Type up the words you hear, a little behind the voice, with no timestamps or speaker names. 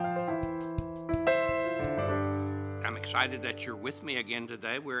excited that you're with me again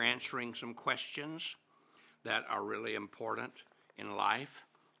today. We're answering some questions that are really important in life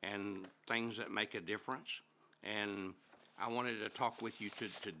and things that make a difference. And I wanted to talk with you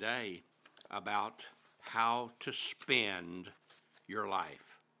today about how to spend your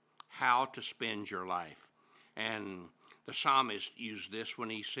life. How to spend your life. And the psalmist used this when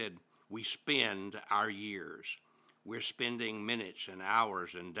he said, we spend our years. We're spending minutes and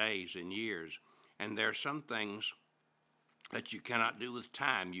hours and days and years. And there are some things that you cannot do with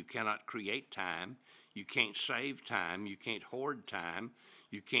time. You cannot create time. You can't save time. You can't hoard time.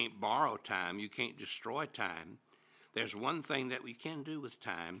 You can't borrow time. You can't destroy time. There's one thing that we can do with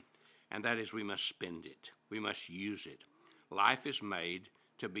time, and that is we must spend it. We must use it. Life is made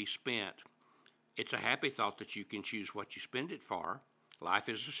to be spent. It's a happy thought that you can choose what you spend it for. Life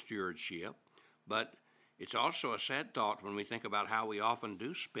is a stewardship, but it's also a sad thought when we think about how we often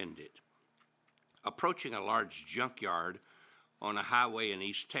do spend it. Approaching a large junkyard on a highway in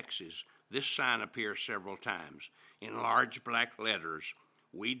East Texas, this sign appears several times. In large black letters,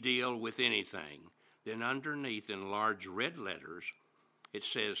 we deal with anything. Then underneath in large red letters, it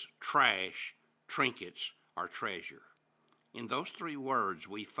says trash, trinkets, or treasure. In those three words,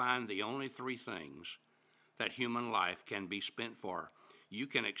 we find the only three things that human life can be spent for. You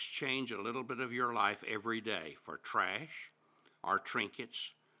can exchange a little bit of your life every day for trash, or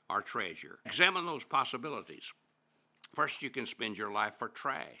trinkets, or treasure. Examine those possibilities. First, you can spend your life for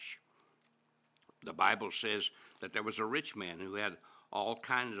trash. The Bible says that there was a rich man who had all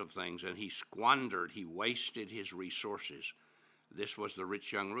kinds of things, and he wasted his resources. This was the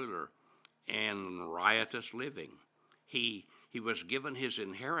rich young ruler, and riotous living. He was given his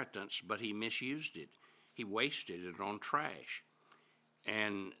inheritance, but he misused it. He wasted it on trash.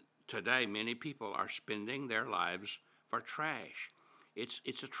 And today, many people are spending their lives for trash.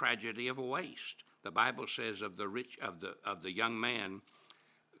 It's a tragedy of waste. The Bible says of the young man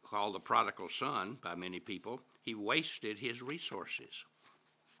called the prodigal son by many people, he wasted his resources.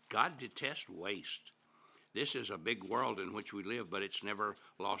 God detests waste. This is a big world in which we live, but it's never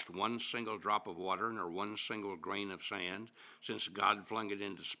lost one single drop of water nor one single grain of sand since God flung it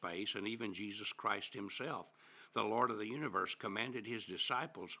into space, and even Jesus Christ himself, the Lord of the universe, commanded his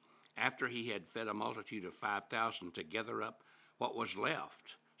disciples after he had fed a multitude of 5,000 to gather up what was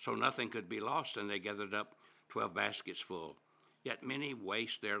left, so nothing could be lost, and they gathered up 12 baskets full. Yet many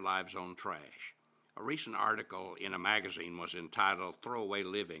waste their lives on trash. A recent article in a magazine was entitled Throwaway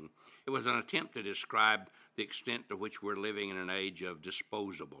Living. It was an attempt to describe the extent to which we're living in an age of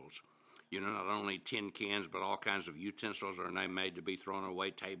disposables. Not only tin cans, but all kinds of utensils are now made to be thrown away: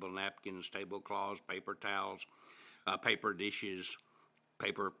 table napkins, tablecloths, paper towels, paper dishes,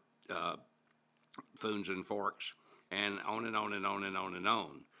 paper spoons and forks, and on and on and on and on and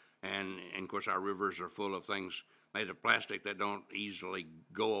on. And of course, our rivers are full of things made of plastic that don't easily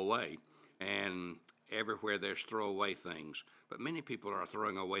go away. And everywhere there's throwaway things. But many people are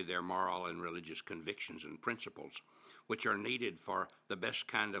throwing away their moral and religious convictions and principles, which are needed for the best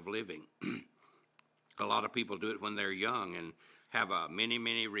kind of living. A lot of people do it when they're young and have many,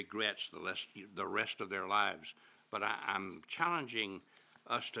 many regrets the rest of their lives. But I'm challenging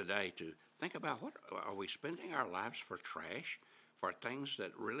us today to think about, what are we spending our lives for? Trash, for things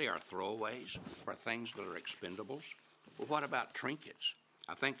that really are throwaways, for things that are expendables? Well, what about trinkets?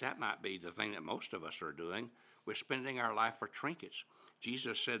 I think that might be the thing that most of us are doing. We're spending our life for trinkets.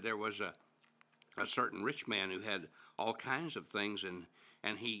 Jesus said there was a certain rich man who had all kinds of things,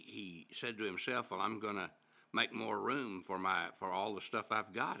 and he said to himself, well, I'm going to make more room for all the stuff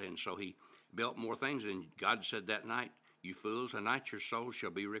I've got. And so he built more things, and God said that night, you fools, tonight your soul shall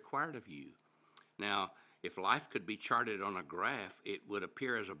be required of you. Now, if life could be charted on a graph, it would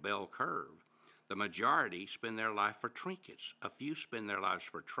appear as a bell curve. The majority spend their life for trinkets. A few spend their lives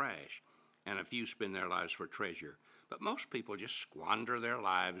for trash, and a few spend their lives for treasure. But most people just squander their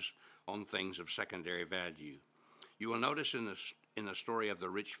lives on things of secondary value. You will notice in the story of the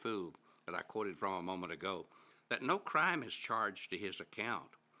rich fool that I quoted from a moment ago that no crime is charged to his account.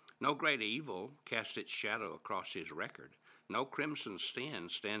 No great evil casts its shadow across his record. No crimson sin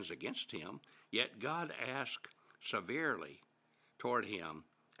stands against him, yet God acted severely toward him.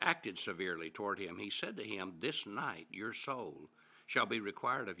 He said to him, this night your soul shall be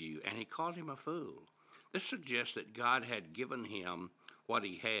required of you. And he called him a fool. This suggests that God had given him what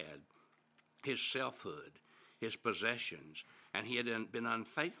he had, his selfhood, his possessions, and he had been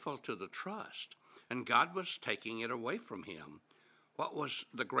unfaithful to the trust, and God was taking it away from him. What was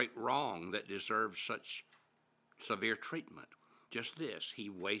the great wrong that deserved such severe treatment? Just this: he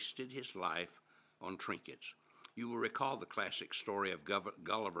wasted his life on trinkets. You will recall the classic story of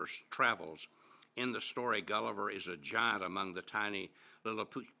Gulliver's Travels In the story, Gulliver is a giant among the tiny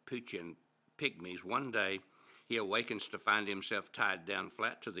Lilliputian pygmies. One day, he awakens to find himself tied down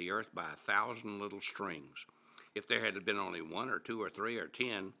flat to the earth by 1,000 little strings. If there had been only one or two or three or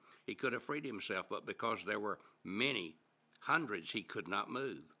 10, he could have freed himself, but because there were many, hundreds, he could not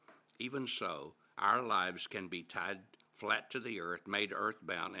move. Even so, our lives can be tied flat to the earth, made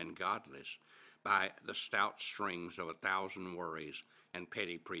earthbound and godless by the stout strings of 1,000 worries and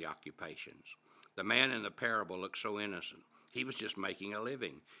petty preoccupations. The man in the parable looked so innocent. He was just making a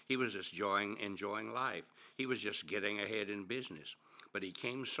living. He was just enjoying life. He was just getting ahead in business. But he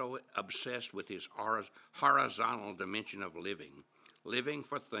came so obsessed with his horizontal dimension of living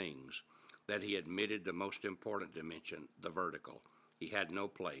for things, that he omitted the most important dimension, the vertical. He had no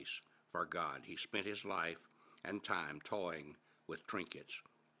place for God. He spent his life and time toying with trinkets.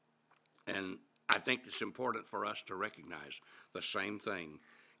 And I think it's important for us to recognize the same thing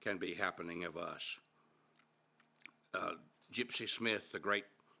can be happening of us. Gypsy Smith, the great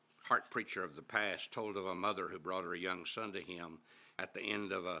heart preacher of the past, told of a mother who brought her young son to him at the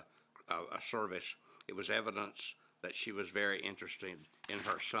end of a service. It was evidence that she was very interested in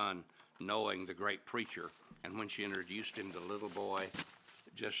her son knowing the great preacher. And when she introduced him, the little boy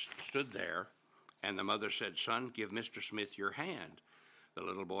just stood there, and the mother said, "Son, give Mr. Smith your hand." The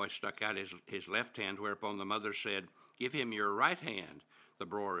little boy stuck out his left hand, whereupon the mother said, "Give him your right hand." The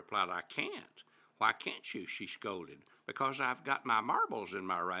boy replied, "I can't." "Why can't you?" she scolded. "Because I've got my marbles in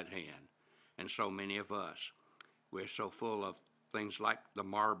my right hand." And so many of us, we're so full of things like the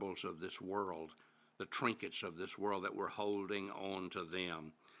marbles of this world, the trinkets of this world, that we're holding on to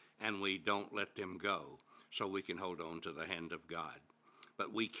them, and we don't let them go so we can hold on to the hand of God.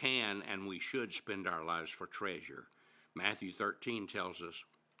 But we can and we should spend our lives for treasure. Matthew 13 tells us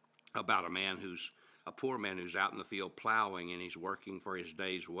about a poor man who's out in the field plowing, and he's working for his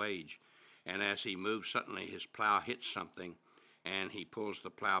day's wage. And as he moves, suddenly his plow hits something, and he pulls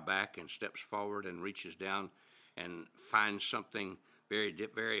the plow back and steps forward and reaches down and finds something very,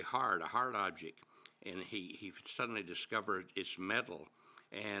 very hard, a hard object. And he suddenly discovers it's metal,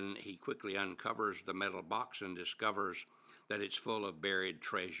 and he quickly uncovers the metal box and discovers that it's full of buried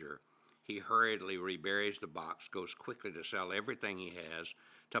treasure. He hurriedly reburies the box, goes quickly to sell everything he has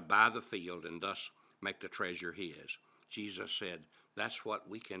to buy the field and thus make the treasure his. Jesus said that's what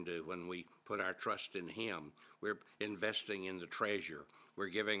we can do when we put our trust in him. We're investing in the treasure. We're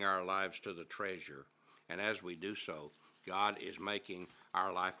giving our lives to the treasure. And as we do so, God is making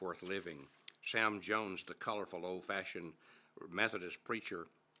our life worth living. Sam Jones, the colorful, old-fashioned Methodist preacher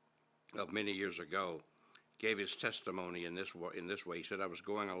of many years ago, gave his testimony in this way. He said, "I was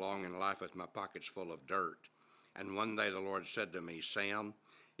going along in life with my pockets full of dirt. And one day the Lord said to me, 'Sam,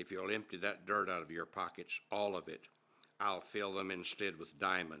 if you'll empty that dirt out of your pockets, all of it, I'll fill them instead with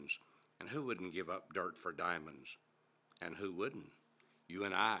diamonds.' And who wouldn't give up dirt for diamonds? And who wouldn't? You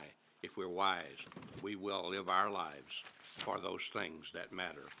and I, if we're wise, we will live our lives for those things that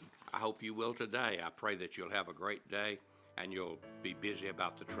matter. I hope you will today. I pray that you'll have a great day and you'll be busy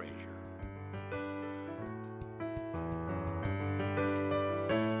about the treasure.